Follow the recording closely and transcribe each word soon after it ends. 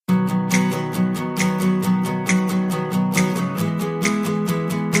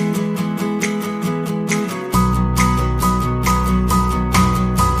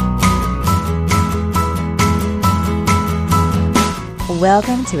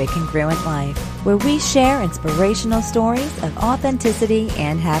Welcome to A Congruent Life, where we share inspirational stories of authenticity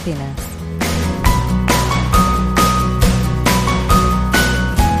and happiness.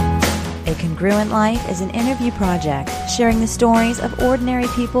 A Congruent Life is an interview project sharing the stories of ordinary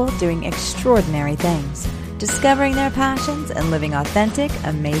people doing extraordinary things, discovering their passions, and living authentic,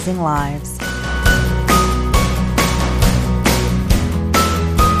 amazing lives.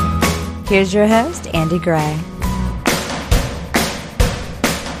 Here's your host, Andy Gray.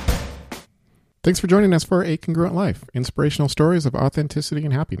 Thanks for joining us for A Congruent Life, inspirational stories of authenticity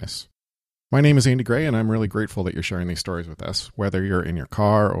and happiness. My name is Andy Gray, and I'm really grateful that you're sharing these stories with us, whether you're in your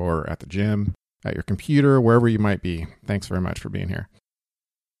car or at the gym, at your computer, wherever you might be. Thanks very much for being here.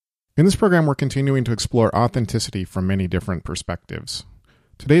 In this program, we're continuing to explore authenticity from many different perspectives.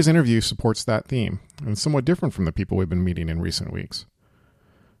 Today's interview supports that theme, and it's somewhat different from the people we've been meeting in recent weeks.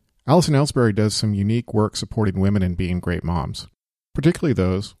 Alison Elsberry does some unique work supporting women in being great moms, particularly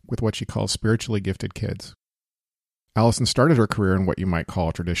those with what she calls spiritually gifted kids. Alison started her career in what you might call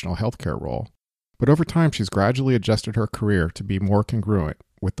a traditional healthcare role, but over time she's gradually adjusted her career to be more congruent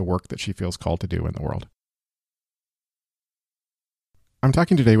with the work that she feels called to do in the world. I'm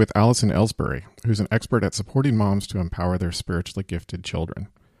talking today with Alison Elsberry, who's an expert at supporting moms to empower their spiritually gifted children.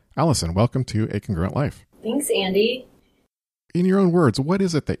 Alison, welcome to A Congruent Life. Thanks, Andy. In your own words, what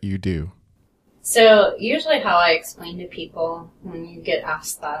is it that you do? So usually how I explain to people when you get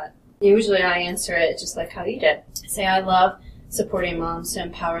asked that, usually I answer it just like how you did. I say I love supporting moms to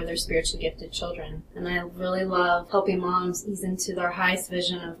empower their spiritually gifted children. And I really love helping moms ease into their highest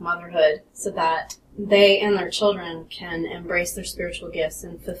vision of motherhood so that they and their children can embrace their spiritual gifts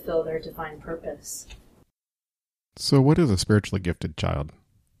and fulfill their divine purpose. So what is a spiritually gifted child?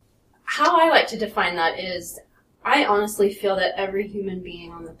 How I like to define that is I honestly feel that every human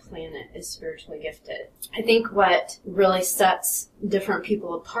being on the planet is spiritually gifted. I think what really sets different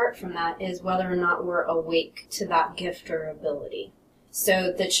people apart from that is whether or not we're awake to that gift or ability.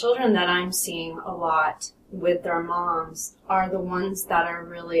 So the children that I'm seeing a lot with their moms are the ones that are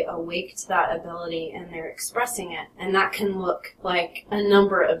really awake to that ability and they're expressing it. And that can look like a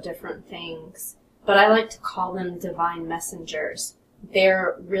number of different things. But I like to call them divine messengers.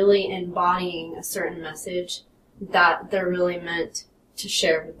 They're really embodying a certain message that they're really meant to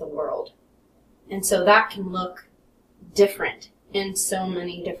share with the world. And so that can look different in so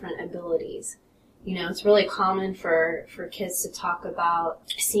many different abilities. You know, it's really common for kids to talk about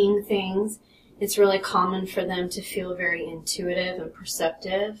seeing things. It's really common for them to feel very intuitive and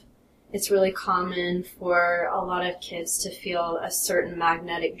perceptive. It's really common for a lot of kids to feel a certain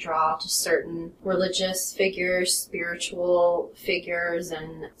magnetic draw to certain religious figures, spiritual figures,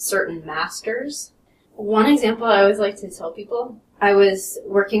 and certain masters. One example I always like to tell people, I was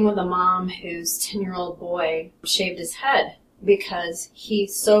working with a mom whose 10-year-old boy shaved his head because he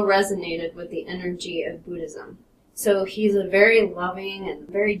so resonated with the energy of Buddhism. So he's a very loving and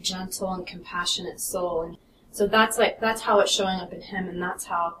very gentle and compassionate soul. And so that's how it's showing up in him, and that's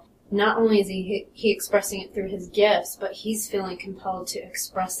how not only is he expressing it through his gifts, but he's feeling compelled to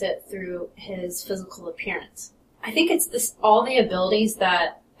express it through his physical appearance. I think it's all the abilities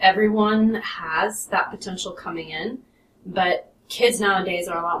that everyone has that potential coming in, but kids nowadays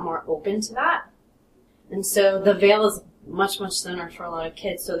are a lot more open to that. And so the veil is much, much thinner for a lot of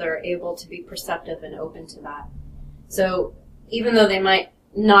kids, so they're able to be perceptive and open to that. So even though they might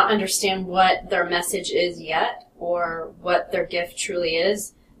not understand what their message is yet or what their gift truly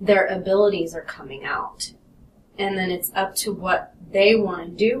is, their abilities are coming out. And then it's up to what they want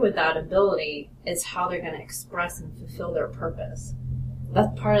to do with that ability is how they're going to express and fulfill their purpose.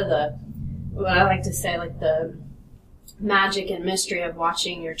 That's part of what I like to say, like the magic and mystery of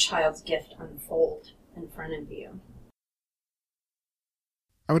watching your child's gift unfold in front of you.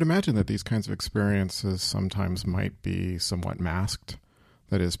 I would imagine that these kinds of experiences sometimes might be somewhat masked.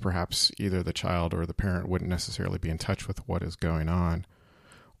 That is, perhaps either the child or the parent wouldn't necessarily be in touch with what is going on.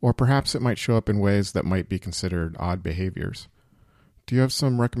 Or perhaps it might show up in ways that might be considered odd behaviors. Do you have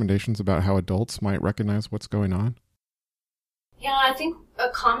some recommendations about how adults might recognize what's going on? Yeah, I think a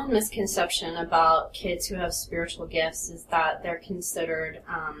common misconception about kids who have spiritual gifts is that they're considered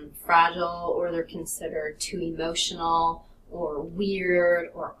fragile, or they're considered too emotional or weird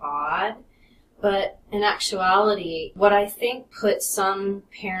or odd. But in actuality, what I think puts some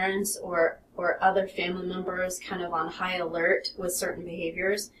parents or other family members kind of on high alert with certain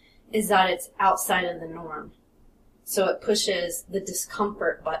behaviors is that it's outside of the norm. So it pushes the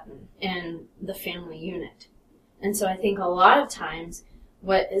discomfort button in the family unit. And so I think a lot of times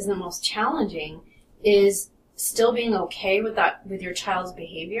what is the most challenging is still being okay with that, with your child's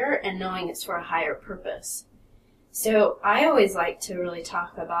behavior and knowing it's for a higher purpose. So I always like to really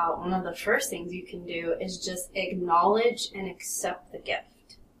talk about one of the first things you can do is just acknowledge and accept the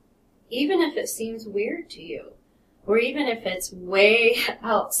gift. Even if it seems weird to you, or even if it's way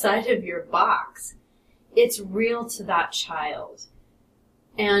outside of your box, it's real to that child.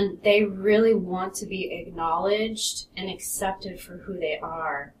 And they really want to be acknowledged and accepted for who they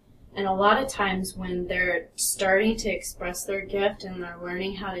are. And a lot of times when they're starting to express their gift and they're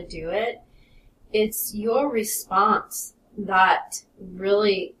learning how to do it, it's your response that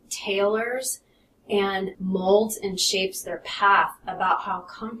really tailors and molds and shapes their path about how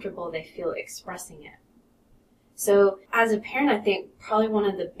comfortable they feel expressing it. So as a parent, I think probably one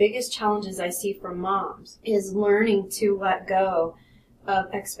of the biggest challenges I see for moms is learning to let go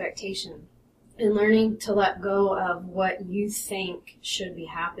of expectation and learning to let go of what you think should be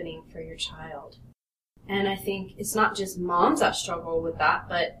happening for your child. And I think it's not just moms that struggle with that,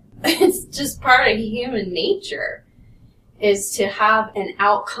 but it's just part of human nature, is to have an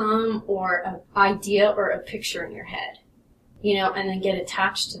outcome or an idea or a picture in your head, and then get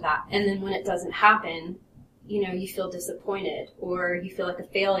attached to that. And then when it doesn't happen, you feel disappointed, or you feel like a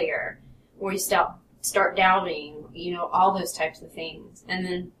failure, or you start doubting, all those types of things. And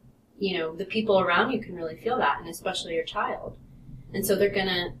then, the people around you can really feel that, and especially your child. And so they're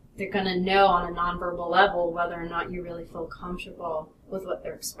gonna know on a nonverbal level whether or not you really feel comfortable with what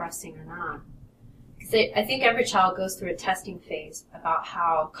they're expressing or not. Because I think every child goes through a testing phase about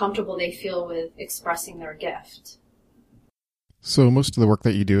how comfortable they feel with expressing their gift. So most of the work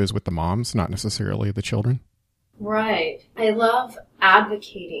that you do is with the moms, not necessarily the children? Right. I love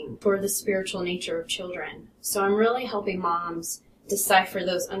advocating for the spiritual nature of children. So I'm really helping moms decipher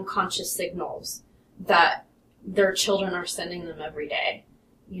those unconscious signals that their children are sending them every day,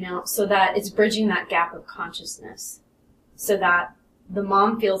 so that it's bridging that gap of consciousness, so that the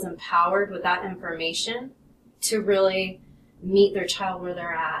mom feels empowered with that information to really meet their child where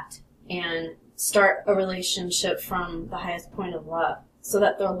they're at and start a relationship from the highest point of love, so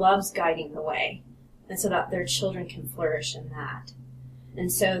that their love's guiding the way, and so that their children can flourish in that.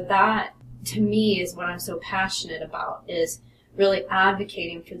 And so that, to me, is what I'm so passionate about, is really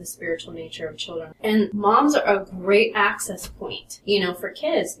advocating for the spiritual nature of children. And moms are a great access point, for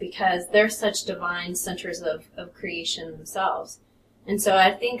kids, because they're such divine centers of creation themselves. And so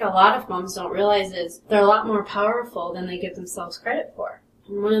I think a lot of moms don't realize is they're a lot more powerful than they give themselves credit for.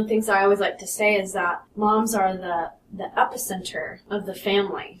 And one of the things I always like to say is that moms are the epicenter of the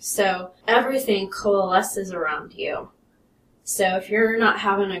family. So everything coalesces around you. So if you're not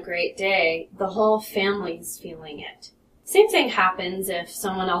having a great day, the whole family's feeling it. Same thing happens if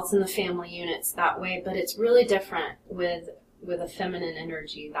someone else in the family unit's that way, but it's really different with a feminine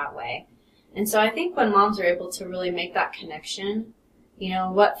energy that way. And so I think when moms are able to really make that connection,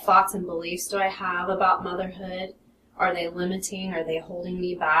 what thoughts and beliefs do I have about motherhood? Are they limiting? Are they holding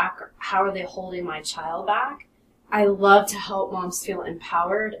me back? Or how are they holding my child back? I love to help moms feel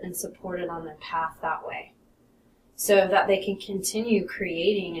empowered and supported on their path that way, so that they can continue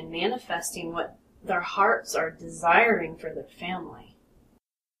creating and manifesting what their hearts are desiring for their family.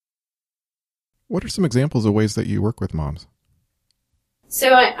 What are some examples of ways that you work with moms? So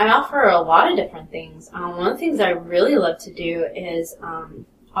I offer a lot of different things. One of the things I really love to do is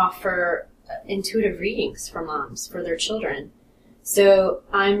offer intuitive readings for moms, for their children. So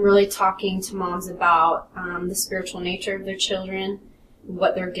I'm really talking to moms about the spiritual nature of their children,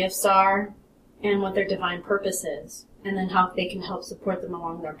 what their gifts are, and what their divine purpose is, and then how they can help support them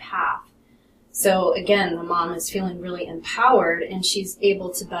along their path. So again, the mom is feeling really empowered, and she's able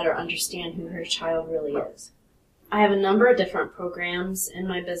to better understand who her child really is. I have a number of different programs in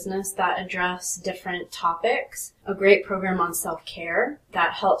my business that address different topics. A great program on self-care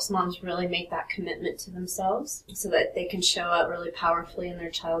that helps moms really make that commitment to themselves so that they can show up really powerfully in their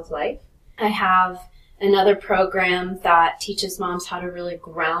child's life. I have another program that teaches moms how to really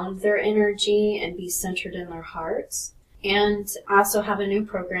ground their energy and be centered in their hearts. And I also have a new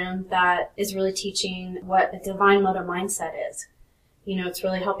program that is really teaching what a divine mother mindset is. It's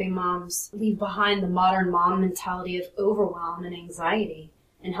really helping moms leave behind the modern mom mentality of overwhelm and anxiety,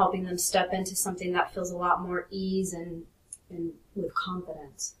 and helping them step into something that feels a lot more ease and with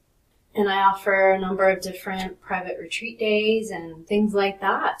confidence. And I offer a number of different private retreat days and things like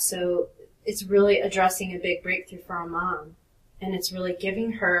that. So it's really addressing a big breakthrough for a mom. And it's really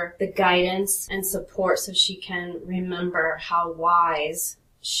giving her the guidance and support so she can remember how wise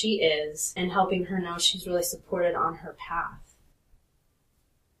she is, and helping her know she's really supported on her path.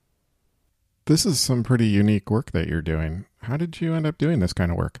 This is some pretty unique work that you're doing. How did you end up doing this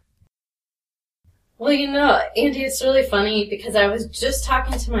kind of work? Well, Andy, it's really funny because I was just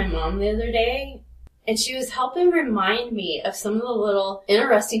talking to my mom the other day, And she was helping remind me of some of the little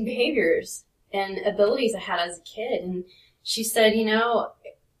interesting behaviors and abilities I had as a kid. And she said,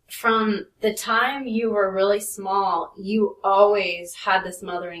 from the time you were really small, you always had this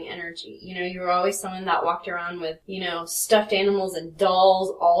mothering energy. You were always someone that walked around with, stuffed animals and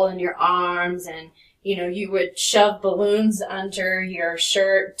dolls all in your arms, and, you would shove balloons under your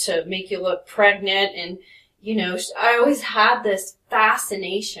shirt to make you look pregnant. And, I always had this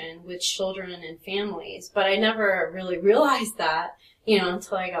fascination with children and families, but I never really realized that,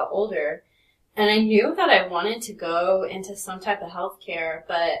 until I got older. And I knew that I wanted to go into some type of healthcare,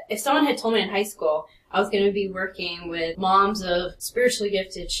 but if someone had told me in high school I was going to be working with moms of spiritually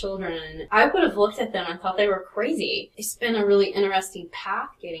gifted children, I would have looked at them and thought they were crazy. It's been a really interesting path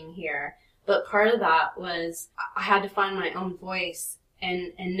getting here, but part of that was I had to find my own voice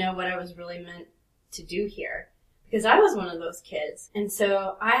and know what I was really meant to do here, because I was one of those kids. And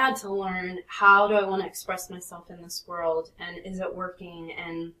so I had to learn, how do I want to express myself in this world, and is it working,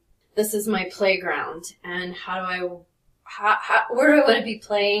 and this is my playground, and where do I want to be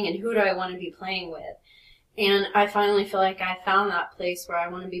playing, and who do I want to be playing with? And I finally feel like I found that place where I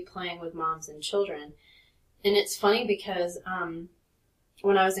want to be playing with moms and children. And it's funny because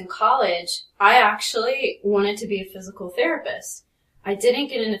when I was in college, I actually wanted to be a physical therapist. I didn't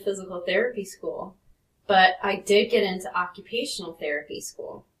get into physical therapy school, but I did get into occupational therapy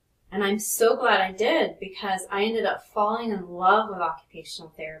school. And I'm so glad I did, because I ended up falling in love with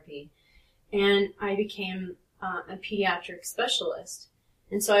occupational therapy. And I became a pediatric specialist.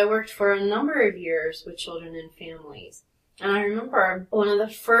 And so I worked for a number of years with children and families. And I remember one of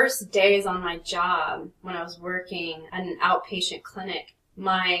the first days on my job when I was working at an outpatient clinic,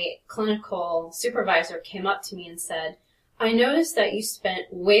 my clinical supervisor came up to me and said, "I noticed that you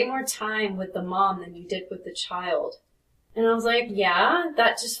spent way more time with the mom than you did with the child." And I was like, yeah,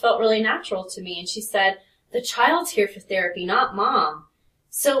 that just felt really natural to me. And she said, "The child's here for therapy, not mom."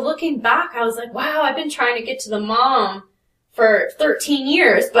 So looking back, I was like, wow, I've been trying to get to the mom for 13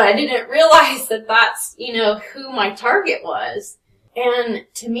 years, but I didn't realize that that's, who my target was. And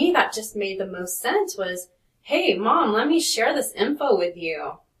to me, that just made the most sense was, hey, mom, let me share this info with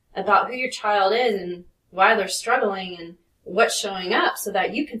you about who your child is and why they're struggling and what's showing up, so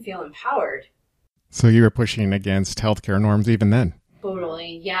that you can feel empowered. So you were pushing against healthcare norms even then?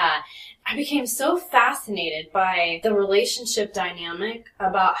 Totally, yeah. I became so fascinated by the relationship dynamic,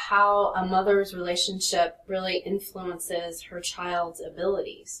 about how a mother's relationship really influences her child's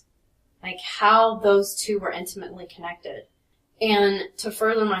abilities. Like how those two were intimately connected. And to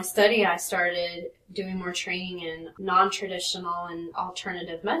further my study, I started doing more training in non-traditional and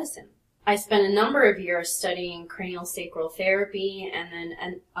alternative medicine. I spent a number of years studying cranial sacral therapy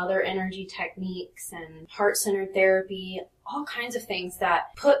and other energy techniques and heart-centered therapy, all kinds of things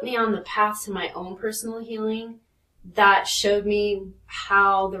that put me on the path to my own personal healing, that showed me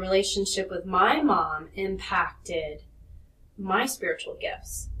how the relationship with my mom impacted my spiritual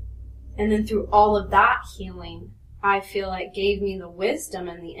gifts. And then through all of that healing, I feel like gave me the wisdom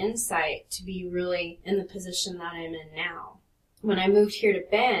and the insight to be really in the position that I'm in now. When I moved here to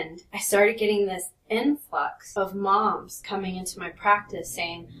Bend, I started getting this influx of moms coming into my practice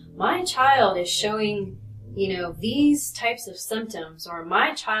saying, my child is showing, these types of symptoms, or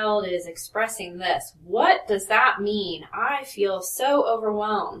my child is expressing this. What does that mean? I feel so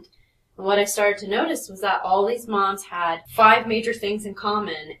overwhelmed. And what I started to notice was that all these moms had 5 major things in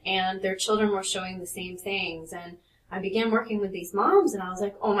common, and their children were showing the same things. And I began working with these moms, and I was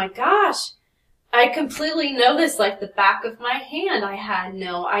like, oh my gosh, I completely know this like the back of my hand. I had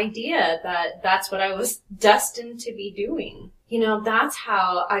no idea that that's what I was destined to be doing. That's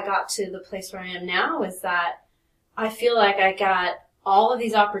how I got to the place where I am now, is that I feel like I got all of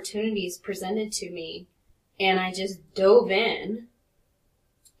these opportunities presented to me, and I just dove in,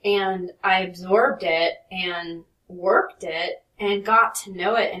 and I absorbed it and worked it and got to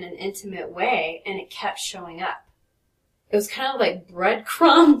know it in an intimate way, and it kept showing up. It was kind of like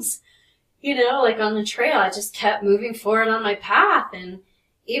breadcrumbs. Like on the trail, I just kept moving forward on my path. And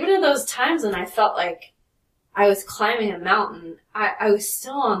even in those times when I felt like I was climbing a mountain, I was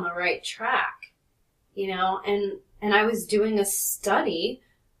still on the right track, and I was doing a study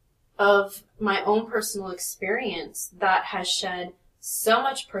of my own personal experience that has shed so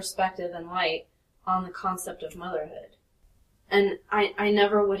much perspective and light on the concept of motherhood. And I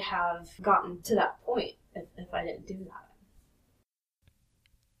never would have gotten to that point if I didn't do that.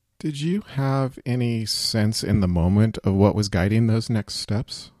 Did you have any sense in the moment of what was guiding those next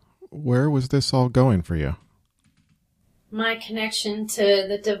steps? Where was this all going for you? My connection to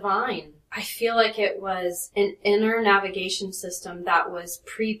the divine I feel like it was an inner navigation system that was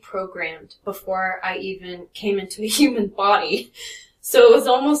pre-programmed before I even came into a human body. So it was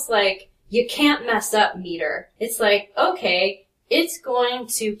almost like, you can't mess up, meter. It's like, okay, it's going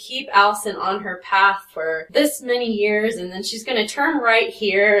to keep Alison on her path for this many years, and then she's going to turn right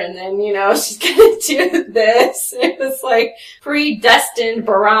here, and then, she's going to do this. It was like predestined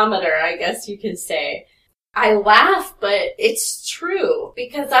barometer, I guess you could say. I laugh, but it's true,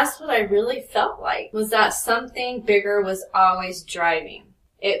 because that's what I really felt like, was that something bigger was always driving.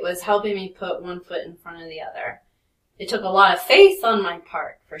 It was helping me put one foot in front of the other. It took a lot of faith on my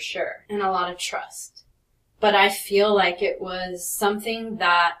part, for sure, and a lot of trust. But I feel like it was something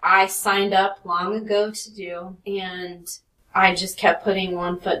that I signed up long ago to do, and I just kept putting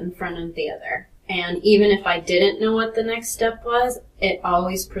one foot in front of the other. And even if I didn't know what the next step was, it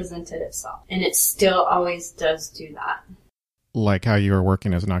always presented itself. And it still always does do that. Like how you were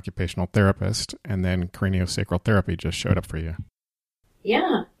working as an occupational therapist, and then craniosacral therapy just showed up for you.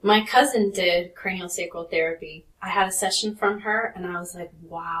 Yeah, my cousin did craniosacral therapy. I had a session from her, and I was like,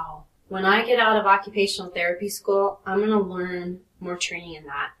 wow. When I get out of occupational therapy school, I'm going to learn more training in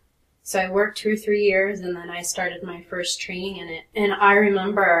that. So I worked 2 or 3 years, and then I started my first training in it. And I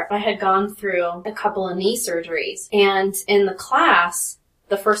remember I had gone through a couple of knee surgeries. And in the class,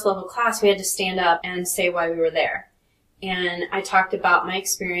 the first level class, we had to stand up and say why we were there. And I talked about my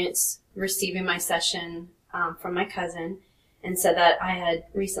experience receiving my session from my cousin, and said that I had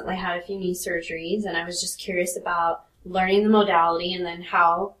recently had a few knee surgeries, and I was just curious about learning the modality and then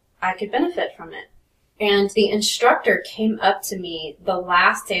how I could benefit from it. And the instructor came up to me the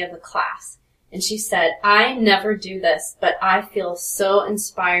last day of the class, and she said, I never do this, but I feel so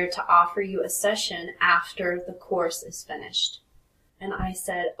inspired to offer you a session after the course is finished. And I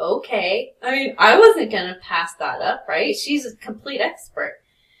said, okay. I mean, I wasn't going to pass that up, right? She's a complete expert.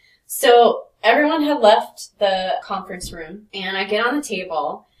 So everyone had left the conference room, and I get on the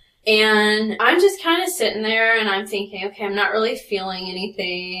table, and I'm just kind of sitting there, and I'm thinking, okay, I'm not really feeling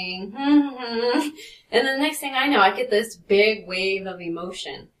anything. And then the next thing I know, I get this big wave of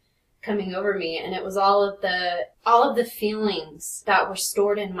emotion coming over me, and it was all of the feelings that were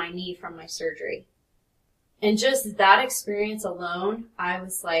stored in my knee from my surgery. And just that experience alone, I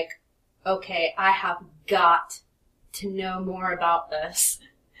was like, okay, I have got to know more about this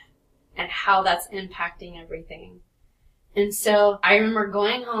and how that's impacting everything. And so I remember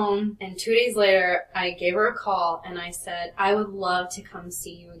going home, and 2 days later, I gave her a call, and I said, I would love to come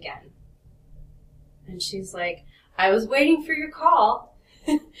see you again. And she's like, I was waiting for your call.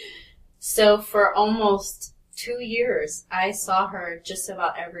 So for almost 2 years, I saw her just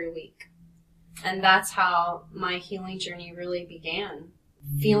about every week. And that's how my healing journey really began.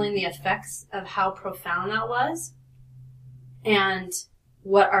 Feeling the effects of how profound that was, and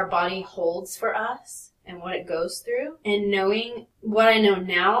what our body holds for us and what it goes through, and knowing what I know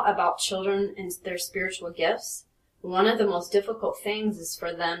now about children and their spiritual gifts. One of the most difficult things is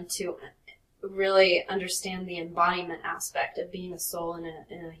for them to really understand the embodiment aspect of being a soul in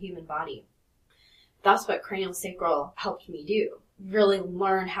a human body. That's what craniosacral helped me do. Really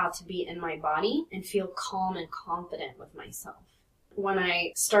learn how to be in my body and feel calm and confident with myself. When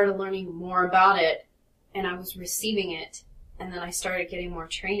I started learning more about it and I was receiving it, and then I started getting more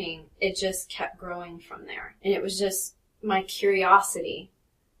training, it just kept growing from there. And it was just my curiosity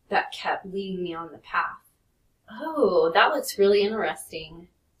that kept leading me on the path. Oh, that looks really interesting.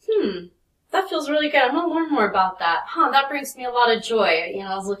 That feels really good. I'm going to learn more about that. That brings me a lot of joy.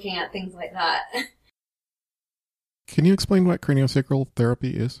 I was looking at things like that. Can you explain what craniosacral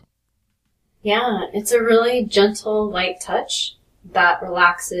therapy is? Yeah, it's a really gentle, light touch that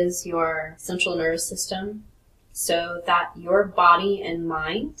relaxes your central nervous system so that your body and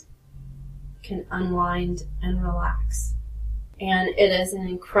mind can unwind and relax. And it is an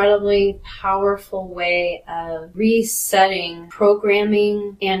incredibly powerful way of resetting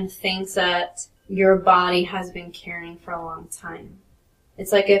programming and things that your body has been carrying for a long time.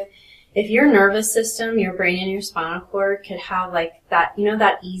 It's like if your nervous system, your brain and your spinal cord could have like that,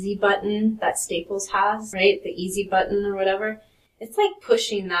 that easy button that Staples has, right? The easy button or whatever. It's like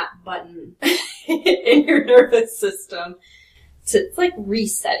pushing that button in your nervous system. It's like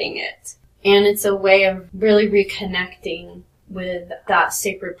resetting it. And it's a way of really reconnecting with that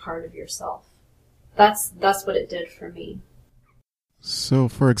sacred part of yourself. That's what it did for me. So,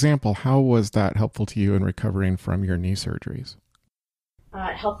 for example, how was that helpful to you in recovering from your knee surgeries?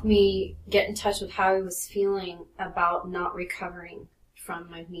 It helped me get in touch with how I was feeling about not recovering from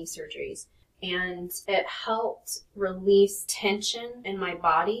my knee surgeries. And it helped release tension in my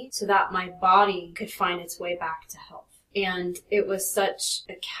body so that my body could find its way back to health. And it was such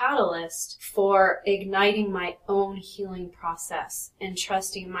a catalyst for igniting my own healing process and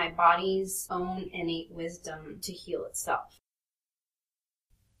trusting my body's own innate wisdom to heal itself.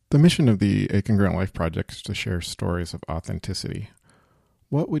 The mission of the A Congruent Life Project is to share stories of authenticity.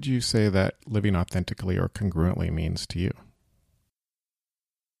 What would you say that living authentically or congruently means to you?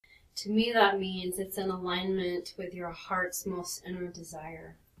 To me, that means it's in alignment with your heart's most inner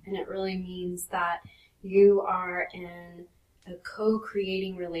desire. And it really means that you are in a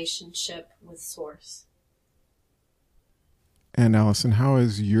co-creating relationship with Source. And Alison, how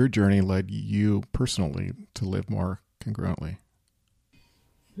has your journey led you personally to live more congruently?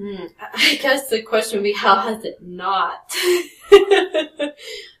 I guess the question would be, how has it not?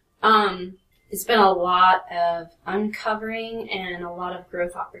 It's been a lot of uncovering and a lot of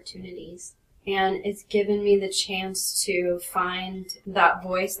growth opportunities. And it's given me the chance to find that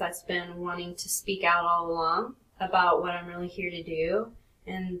voice that's been wanting to speak out all along about what I'm really here to do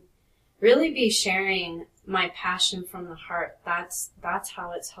and really be sharing my passion from the heart. That's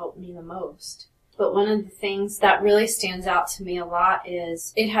how it's helped me the most. But one of the things that really stands out to me a lot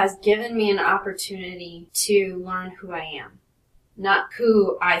is it has given me an opportunity to learn who I am. Not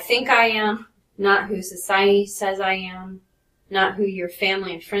who I think I am, not who society says I am, not who your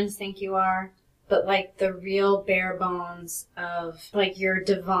family and friends think you are, but like the real bare bones of like your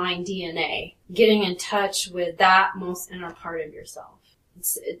divine DNA, getting in touch with that most inner part of yourself.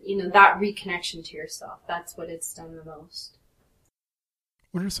 It's, that reconnection to yourself. That's what it's done the most.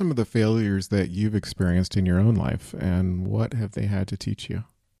 What are some of the failures that you've experienced in your own life, and what have they had to teach you?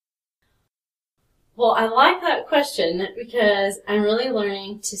 Well, I like that question because I'm really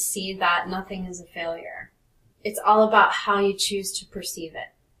learning to see that nothing is a failure. It's all about how you choose to perceive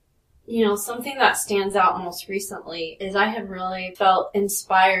it. Something that stands out most recently is I have really felt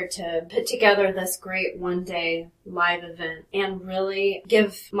inspired to put together this great one-day live event and really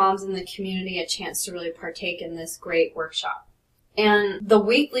give moms in the community a chance to really partake in this great workshop. And the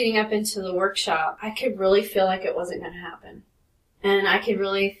week leading up into the workshop, I could really feel like it wasn't going to happen. And I could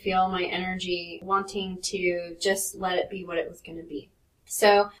really feel my energy wanting to just let it be what it was going to be.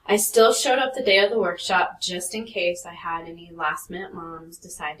 So I still showed up the day of the workshop just in case I had any last-minute moms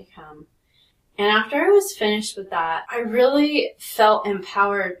decide to come. And after I was finished with that, I really felt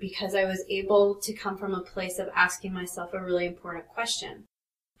empowered because I was able to come from a place of asking myself a really important question.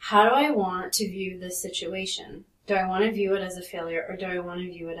 How do I want to view this situation? Do I want to view it as a failure or do I want to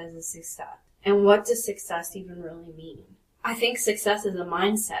view it as a success? And what does success even really mean? I think success is a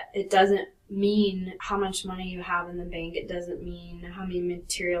mindset. It doesn't mean how much money you have in the bank. It doesn't mean how many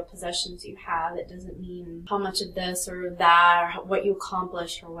material possessions you have. It doesn't mean how much of this or that or what you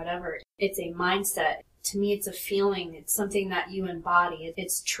accomplished or whatever. It's a mindset. To me, it's a feeling. It's something that you embody.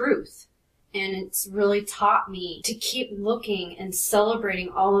 It's truth. And it's really taught me to keep looking and celebrating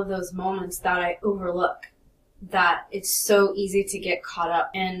all of those moments that I overlook. That it's so easy to get caught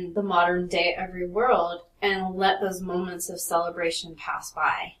up in the modern day every world and let those moments of celebration pass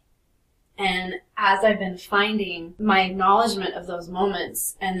by. And as I've been finding my acknowledgement of those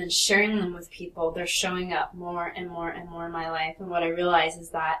moments and then sharing them with people, they're showing up more and more and more in my life. And what I realize is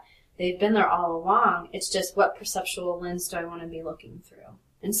that they've been there all along. It's just what perceptual lens do I want to be looking through?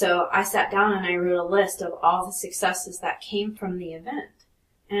 And so I sat down and I wrote a list of all the successes that came from the event.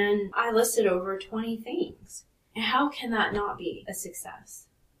 And I listed over 20 things. And how can that not be a success?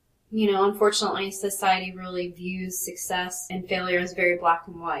 Unfortunately, society really views success and failure as very black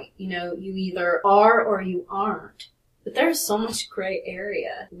and white. You either are or you aren't. But there's so much gray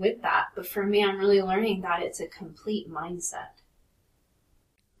area with that. But for me, I'm really learning that it's a complete mindset.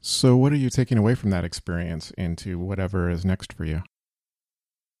 So what are you taking away from that experience into whatever is next for you?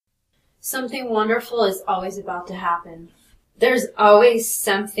 Something wonderful is always about to happen. There's always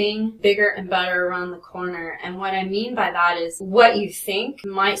something bigger and better around the corner. And what I mean by that is what you think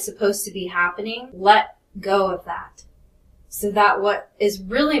might supposed to be happening, let go of that. So that what is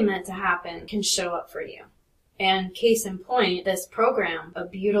really meant to happen can show up for you. And case in point, this program, a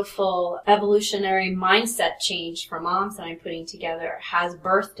beautiful evolutionary mindset change for moms that I'm putting together, has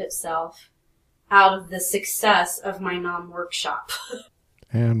birthed itself out of the success of my non-workshop.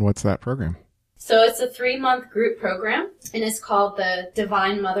 And what's that program? So it's a 3-month group program, and it's called the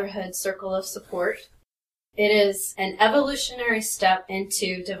Divine Motherhood Circle of Support. It is an evolutionary step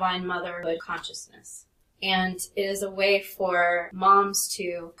into divine motherhood consciousness. And it is a way for moms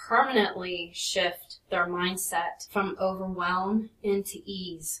to permanently shift their mindset from overwhelm into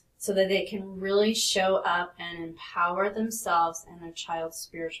ease so that they can really show up and empower themselves and their child's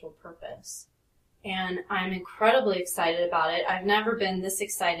spiritual purpose. And I'm incredibly excited about it. I've never been this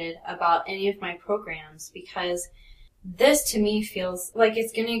excited about any of my programs because This to me feels like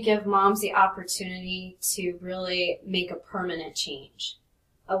it's going to give moms the opportunity to really make a permanent change,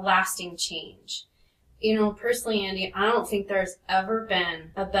 a lasting change. You know, personally, Andy, I don't think there's ever been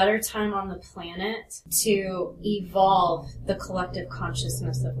a better time on the planet to evolve the collective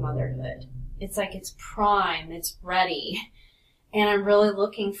consciousness of motherhood. It's like it's prime, it's ready. And I'm really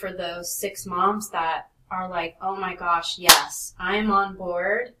looking for those 6 moms that are like, oh my gosh, yes, I'm on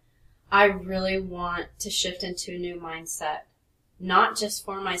board. I really want to shift into a new mindset, not just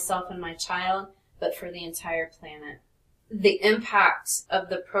for myself and my child, but for the entire planet. The impact of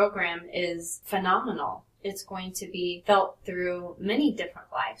the program is phenomenal. It's going to be felt through many different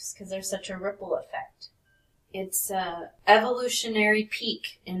lives because there's such a ripple effect. It's an evolutionary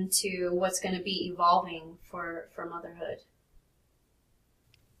peek into what's going to be evolving for motherhood.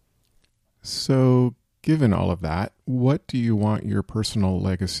 So, given all of that, what do you want your personal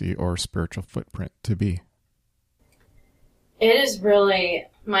legacy or spiritual footprint to be? It is really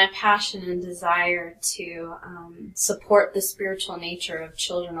my passion and desire to support the spiritual nature of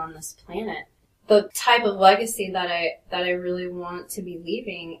children on this planet. The type of legacy that I really want to be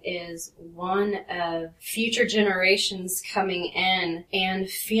leaving is one of future generations coming in and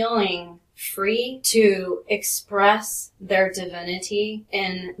feeling free to express their divinity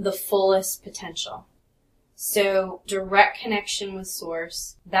in the fullest potential. So direct connection with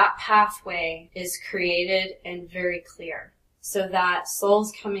Source, that pathway is created and very clear so that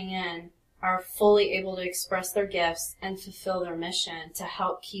souls coming in are fully able to express their gifts and fulfill their mission to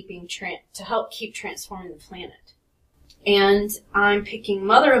help keep transforming the planet. And I'm picking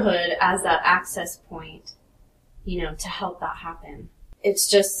motherhood as that access point, to help that happen. It's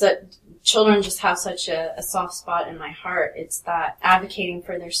just that children just have such a soft spot in my heart. It's that advocating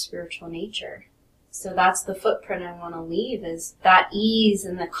for their spiritual nature. So that's the footprint I want to leave, is that ease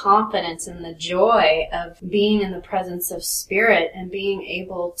and the confidence and the joy of being in the presence of spirit and being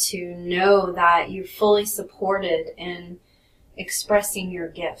able to know that you're fully supported in expressing your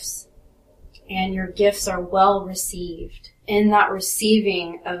gifts. And your gifts are well received. In that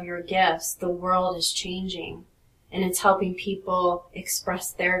receiving of your gifts, the world is changing. And it's helping people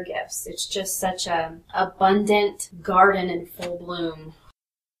express their gifts. It's just such an abundant garden in full bloom.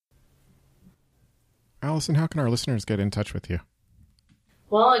 Alison, how can our listeners get in touch with you?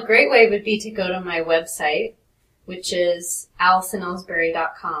 Well, a great way would be to go to my website, which is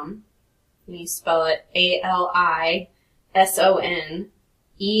AlisonElsberry.com. And you spell it ALISONELS,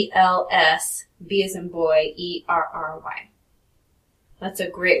 B as in boy, ERRY. That's a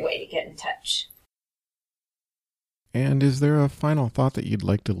great way to get in touch. And is there a final thought that you'd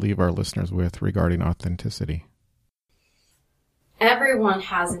like to leave our listeners with regarding authenticity? Everyone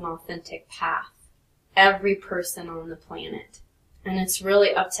has an authentic path. Every person on the planet. And it's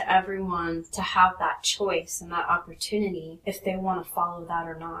really up to everyone to have that choice and that opportunity if they want to follow that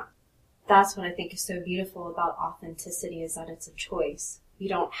or not. That's what I think is so beautiful about authenticity, is that it's a choice. You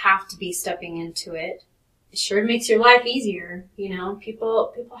don't have to be stepping into it. It sure makes your life easier.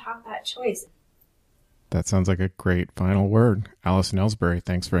 People have that choice. That sounds like a great final word. Alison Elsberry,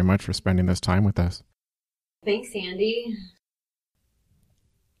 thanks very much for spending this time with us. Thanks, Andy.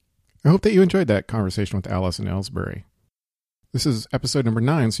 I hope that you enjoyed that conversation with Alison Elsberry. This is episode number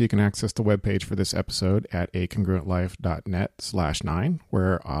 9, so you can access the webpage for this episode at acongruentlife.net/9,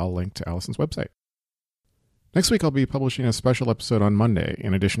 where I'll link to Alison's website. Next week, I'll be publishing a special episode on Monday,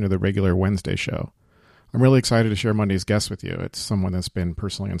 in addition to the regular Wednesday show. I'm really excited to share Monday's guest with you. It's someone that's been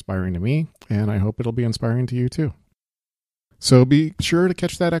personally inspiring to me, and I hope it'll be inspiring to you too. So be sure to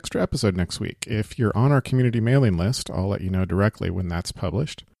catch that extra episode next week. If you're on our community mailing list, I'll let you know directly when that's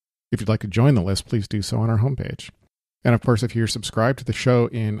published. If you'd like to join the list, please do so on our homepage. And of course, if you're subscribed to the show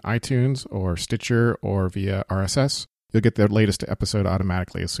in iTunes or Stitcher or via RSS, you'll get the latest episode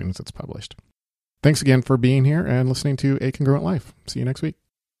automatically as soon as it's published. Thanks again for being here and listening to A Congruent Life. See you next week.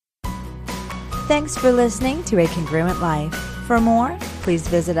 Thanks for listening to A Congruent Life. For more, please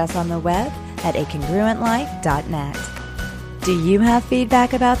visit us on the web at acongruentlife.net. Do you have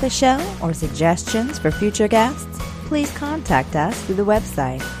feedback about the show or suggestions for future guests? Please contact us through the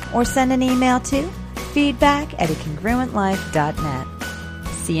website or send an email to feedback@acongruentlife.net.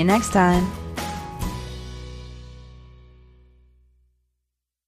 See you next time.